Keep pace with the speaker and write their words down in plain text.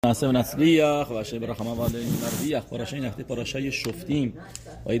ناسه و نسلیخ و شب رحمه و نربیخ پاراشای نخته پاراشای شفتیم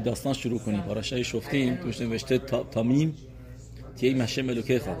و این داستان شروع کنیم. پاراشای شفتیم توش نوشته تامیم تیه مشه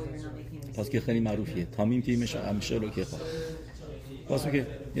ملوکیخا، پس که خیلی معروفیه. تامیم تیه مشه ملوکیخا، پس که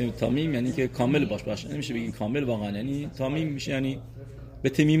تامیم یعنی که کامل باشه. نمیشه بگیم کامل واقعا، یعنی تامیم میشه یعنی به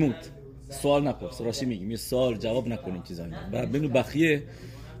تمیموت، سوال نپرس. راستی میگیم یه سوال جواب نکنیم چیزایی. بعد بنو بخیه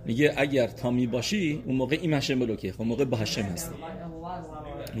میگه اگر تامی باشی اون موقع این هشم ملوکیخا، اون موقع با هشم هستی.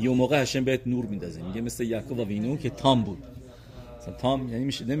 یه موقع هشم بهت نور میندازه. میگه مثل یعقوب و وینو که تام بود. مثلا تام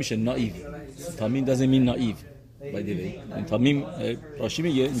یعنی نمیشه نائیو. تامین دازه مین نائیو. بایدی تامیم راشی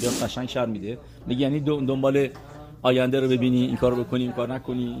میگه اینجا قشنگ شرح میده. میگه یعنی دنبال آینده رو ببینی، این کارو بکنی، این کار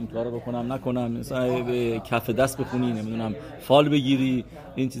نکنی، این کارو بکنم نکنم، مثلا به کف دست بخونی، نمیدونم فال بگیری،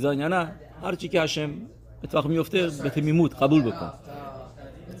 این چیزا. یا نه هر چی که هشم اتفاق میفته به تمیموت قبول بکن.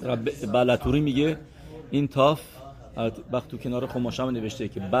 بالاتوری میگه این تاف وقت تو کنار خماشا هم نوشته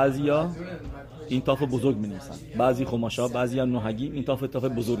که بعضیا این تاف بزرگ می‌نویسن، بعضی خماشا، بعضیا نوحگی این تاف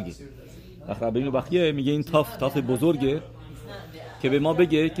بزرگه. ربیعی بخیه میگه این تاف بزرگه که به ما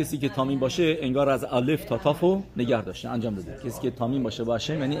بگه کسی که تامین باشه انگار از الف تا تافو نگه داشته، انجام داده. کسی که تامین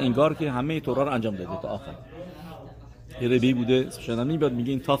باشه یعنی انگار که همه تورا رو انجام داده تا آخر. ربیعی بوده شنیدم میاد میگه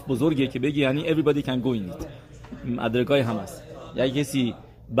این تاف بزرگه که بگه یعنی everybody can go in it، ادرگای هم هست. یا کسی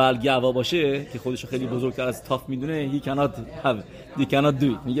بلگعوا باشه که خودشو خیلی بزرگتر از تاف میدونه، he cannot do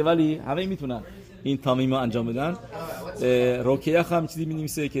it. میگه ولی همه میتونن این تامیمو انجام بدن. روکیخ هم چیزی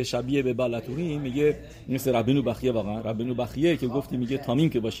می‌نویسه که شبیه به بالاتوری، میگه مثل ربینو بخیه. واقعا ربینو بخیه که گفتی میگه تامیم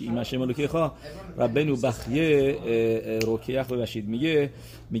که باشی این مشه ملوکیخا، ربینو بخیه روکیخ ببشید.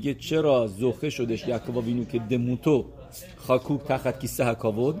 میگه چرا زوخه شدش یعقوب و وینو که دموتو خاکوب تحت کیسه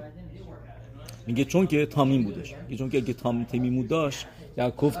هکاود؟ میگه چون که تامیم بودش، چون که تامیمو داشت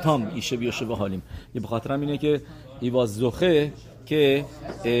یعقوب تام ایشه بیاشه به حالیم. یه بخاطر هم اینه که ایواز زوخه که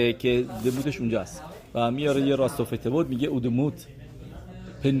دموتش اونجاست و میاره یه راستوفته بود. میگه اودموت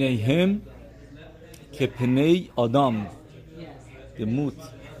پنیهم که پنی آدم، دموت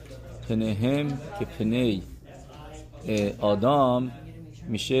پنیهم که پنی آدم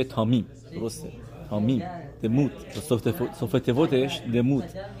میشه تامیم. درسته؟ تامیم دموت راستوفته بودش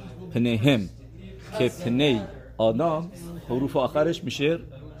دموت پنیهم که پنی آدم، حروف آخرش میشه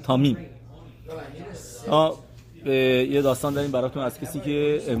تامیم. یه داستان داریم براتون از کسی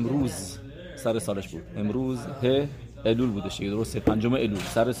که امروز سر سالش بود. امروز الول بودش، درسته؟ 5 الول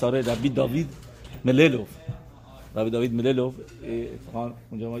سر سال ربی داوید مللوف. اتفاقا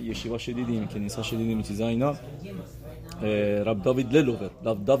اونجا ما یشیوا شدیدیم که نیسا شدیدیم این چیزا اینا. رب داوید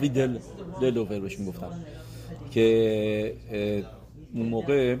للوور بهش میگفتن که اون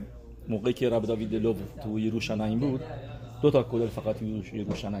موقعی که رب داوید للوور تو یروشلایم بود 2 کلل فقط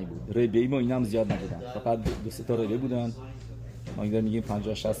یروشلایم بود. ربیعی ما اینا هم زیاد نبودن، فقط 2-3 تا ربیعی بودن. ما اینجا میگیم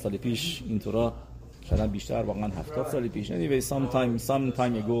 50-60 سال پیش اینطورا، شاید بیشتر، واقعا 70 سال پیش. یعنی some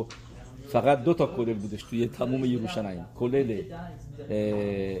time ago فقط 2 کلل بودش توی تمام یروشلایم. کلل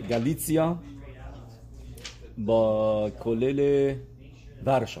گالیتسیا با کلل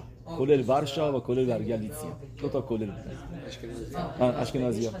ورشا، و کلل گالیتسیا. 2 کلل بودن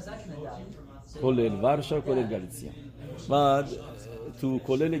اشکنازی‌ها. کلل ورشا، کلل گالیتسیا. بعد تو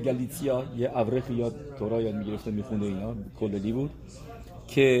کلل گالیتسیا یه ابرخی یاد تورا یاد میگرفته میخونده، اینا کللی بود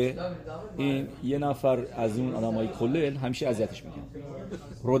که این یه نفر از اون آدمای کلل همیشه اذیتش میکرد،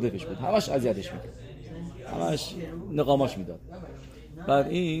 رودفش بود، همش اذیتش میکرد، همش نقاماش میداد. بعد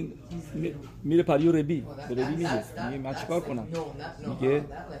این میره پریو ربی میگه من چیکار کنم؟ میگه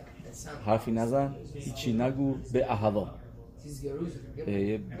حرفی نزن، هیچی نگو، به احوا.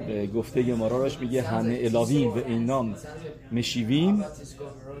 گفته گماراش میگه همه الویم و اینام مشیویم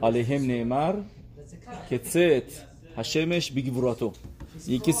علیهم نعمر که تست هشمش بگیوراتو.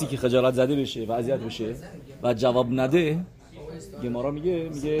 یه کسی که خجالت زده بشه و اذیت بشه و جواب نده، گمارا میگه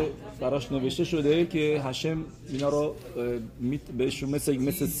براش نوشته شده که هشم اینا رو بهشون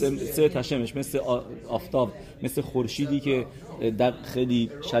مثل سه هشمش، مثل آفتاب، مثل خورشیدی که در خیلی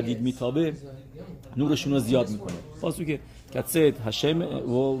شدید میتابه، نورشون رو زیاد میکنه. واسه که کتست هشم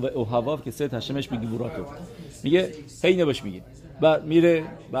و هواف که ست هشمش بگیوراتو. میگه هی نباش. میگه بعد میره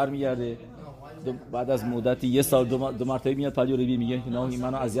برمیگرده بعد از مدتی 1 سال 2 مرتبه میاد پالیو ربی میگه اینا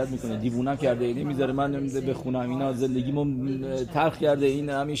منو اذیت میکنه، دیوونم کرده، نمیذاره من بخونم، اینا زندگیمو تلخ کرده، این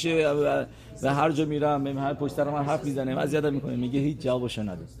همیشه و هر جا میرم هر پشت سر من حرف میزنه، اذیتم میکنه. میگه هیچ جوابش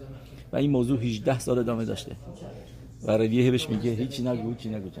نده و این موضوع 18 سال ادامه داشته و ربیه بهش میگه هیچی نگو.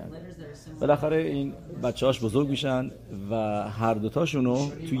 بالاخره این بچه‌هاش بزرگ میشن و هر دوتاشونو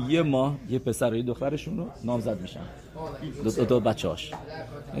تو یه ماه یه پسر و یه دخترشون رو نامزد میشن، دو بچه‌هاش.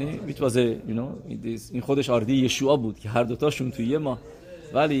 یعنی میتوازه این خودش آردی یشوع بود که هر دوتاشون تو یه ماه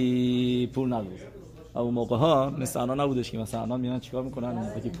ولی پول نبود. اون موقع ها مثل الان نبودش که مثلا الان میان چیکار میکنن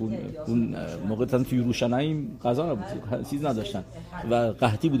موقعی که پول اون موقع تا توی روشنایی غذا نبود، چیز نداشتن و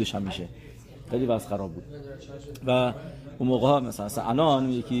قحطی بودش همیشه، خیلی وضع خراب بود. و اون موقع ها مثلا الان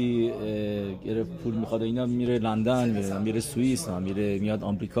یکی پول میخواد اینا میره لندن، میره سوئیس، میاد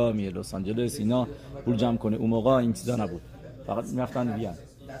آمریکا، میره لس آنجلس اینا پول جمع کنه. اون موقع این چیزا نبود، فقط میرفتن وین.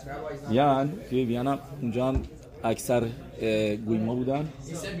 توی وین هم اونجا هم اکثر گویما بودن،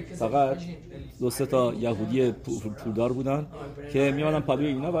 فقط 2-3 تا یهودی پولدار بودن که میومدن پلوی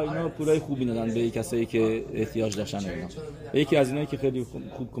اینا و اینا پولای خوبی میدادن به کسایی که احتیاج داشتن اینا. یکی از اینایی که خیلی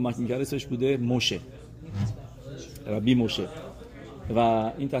خوب کمک می‌کرد اسمش بوده موشه، ربی موشه.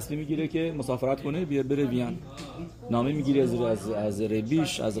 و این تصمیم میگیره که مسافرت کنه بره وین. نامه میگیره از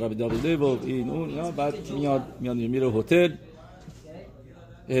ربیش، از ربی داوده و این اون اینا. بعد میاد میره هتل.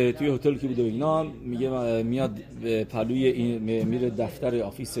 توی هتل که بوده اینا میگه میاد پلوی این میره دفتر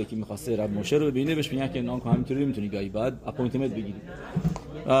آفیسه که می‌خواسته رب موشه رو ببینه، بهش میگن که نام همینطوری میتونی بیای، بعد اپوینتمنت بگیری.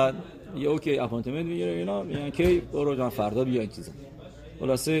 بعد یه اوکی اپوینتمنت میگیره اینا، میگن که برو جان فردا بیا این چیزا.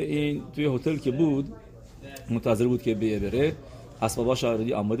 خلاصه این توی هتل که بود منتظر بود که بره، اسباباش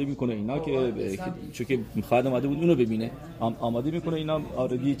آردی آماده میکنه اینا که چون که میخواد اومده بود اونو ببینه، آماده میکنه اینا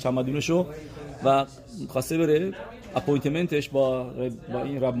آردی چمدونشو و خواسته بره اپوینتمنتش با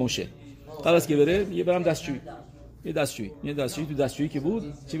این رب موشه. قبل از که بره یه برم دستشویی تو دستشویی که بود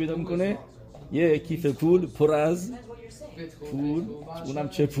چی پیدا میکنه؟ یه کیف پول پر از پول، اونم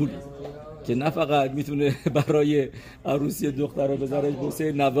چه پولی که نه فقط میتونه برای عروسی دختر رو بذاره،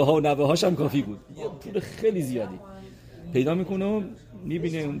 واسه نوه ها و نوه هاش هم کافی بود. یه پول خیلی زیادی پیدا میکنه و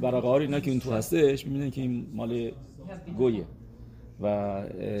میبینه اون ورقه ها اینا که اون تو هستش، میبینه که این مال گویه و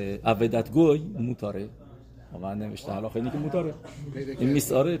عودت گوی موتاره. واقعا نوشته حالا خیلی که موتاره این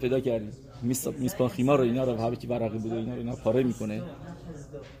میساره پیدا کردی میسپان خیمار رو اینا رو هر کی ورقه بوده اینا پاره میکنه.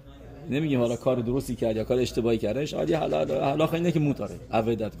 نمیگیم حالا کار درستی کرد یا کار اشتباهی کرده، شاید حالا خیلی که موتاره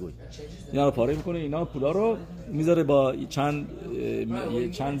عودت گوی اینا رو پاره میکنه. اینا پولا رو میذاره با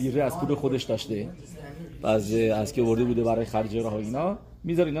چند لیره از پول خودش داشته، از که ورده بوده برای خرج راه اینا،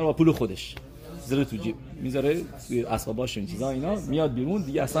 میذاره اینا رو با پول خودش زیر تو جیب، میذاره توی اسباباش این چیزا اینا. میاد بیرون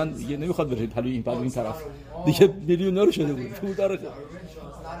دیگه اصلا دیگه نمیخواد بره پلوی این طرف، دیگه میلیونر شده بود پول داره.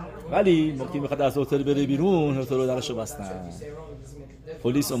 ولی موقعی میخواد از هتل بره بیرون، هتل رو درشو بستن.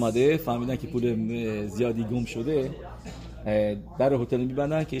 پلیس اومده فهمیدن که پول زیادی گم شده، در هتل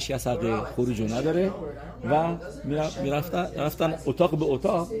میبندن که هیچ کس حق خروج نداره و رفتن اتاق به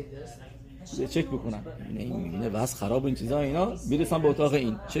اتاق چک بکنن. میبینه وضع خراب این چیزا اینا، میرسن به اتاق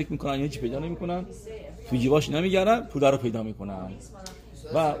این چک میکنن، هیچ پیدا نمیکنن، تو جیباش نمیگردن، پول رو پیدا میکنن.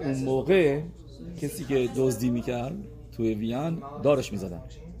 و اون موقع کسی که دزدی میکرد توی وین دارش میزدن،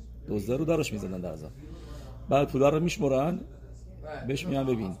 دزده رو دارش میزدن در ازا. بعد پول رو میشمرن، بهش میگن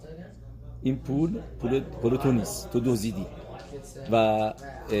ببین این پول تو نیست، تو دزدیدی. و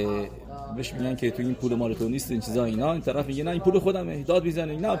بهش میگن که تو این پول مال تو نیست این چیزا اینا. این طرف میگه نه این پول خودمه، داد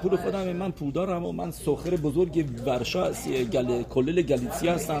میزنه نه پول خودمه، من پولدارم و من سوخر بزرگ ورشا کلل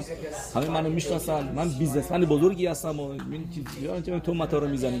گالیسیا هستم، همه منو میشناسن، من بیزنسمن بزرگی هستم و این چیزا تو متا رو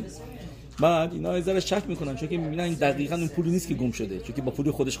میزنی. بعد اینا یه ذره شک میکنن چون که میبینن این دقیقاً اون پولی نیست که گم شده، چون که با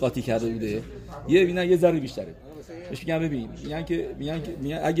پول خودش قاطی کرده بوده، یه ذره بیشتره. بهش میگن ببین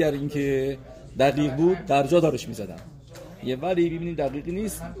میگن اگر این که دقیق بود در جا دارش میزدن، یه ولی ببینیم دقیقی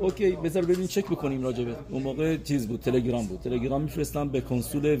نیست، اوکی بذار ببین چک بکنیم راجبه. اون موقع چیز بود، تلگرام میفرستم به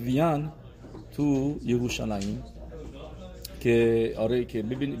کنسول وین تو یروشلایم که آره که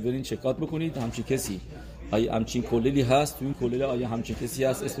ببینین چکات بکنید همچین کسی آیا همچین کللی هست تو این کلله، آیا همچین کسی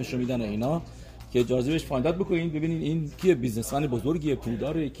هست، اسمش رو میدن اینا که جاذبش فایندات بکنید ببینین این کیه، بیزنسمن بزرگیه،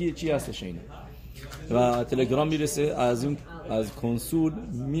 پولداره، کیه، چی هستش اینا. و تلگرام میرسه از کنسول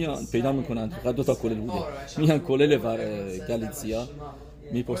میان پیدا میکنن، فقط 2 تا کلل بوده، میان کلل گالیسیا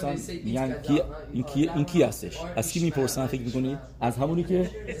میپرسن، میگن این کی هستش؟ از کی میپرسن فکر میکنید؟ از همونی که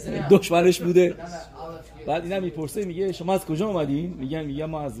دشمنش بوده. بعد اینا میپرسه میگه شما از کجا اومدین؟ میگه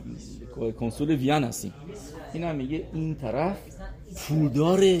ما از کنسول وین هستیم. اینا میگه این طرف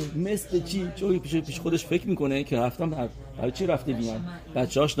پولداره مثل چی؟ چون پیش خودش فکر میکنه که رفتم برای چی رفته وین؟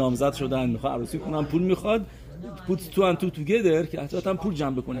 بچه‌هاش نامزد شدن، میخواد عروسی کنن، پول میخواد، put two and two together که حتما پول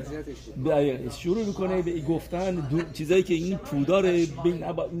جمع بکنه. شروع میکنه به گفتن چیزایی که این پولداره، بین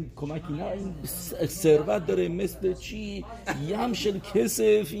این کمکی نه، این ثروت داره مثل چی، یمشل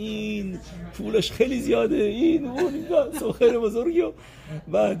کسف، این پولش خیلی زیاده، این اون سوخر بزرگی.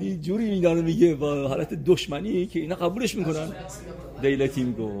 بعد این جوری میدانه میگه با حالت دشمنی که اینا قبولش میکنن.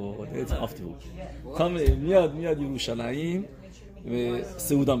 دیلتیم گو افت بود میاد یروشلایم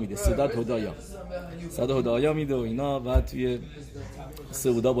سعودا میده، صدات هدایا، صدا هدایا میده و اینا. بعد توی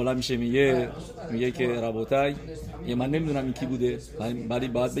سعودا بالا میشه میگه که ربوتای من نمیدونم این کی بوده، ولی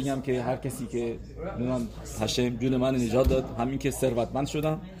باید بگم که هر کسی که نمیدونم هشم جون من نجات داد، همین که ثروتمند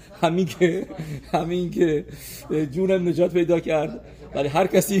شدم، همین که جونم نجات پیدا کرد، ولی هر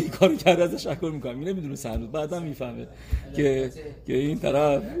کسی این کارو کرده ازش تشکر میکنم. این نمیدونه سند، بعدا میفهمه که این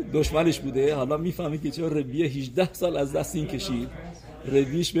طرف دشمنش بوده. حالا میفهمه که چرا ربیه 18 سال از دست این کشید.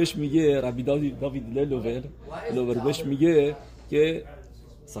 ربیش بهش میگه، ربی داوید لوور بهش میگه که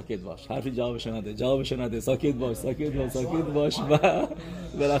ساکت باش، حرفی جوابش نده، ساکت باش و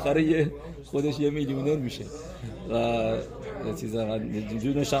بالاخره خودش 1 میلیونر میشه و چیزا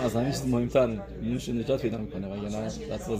جونش هم از همه چیز مهمتر، جونش نجات پیدا میکنه و یا نه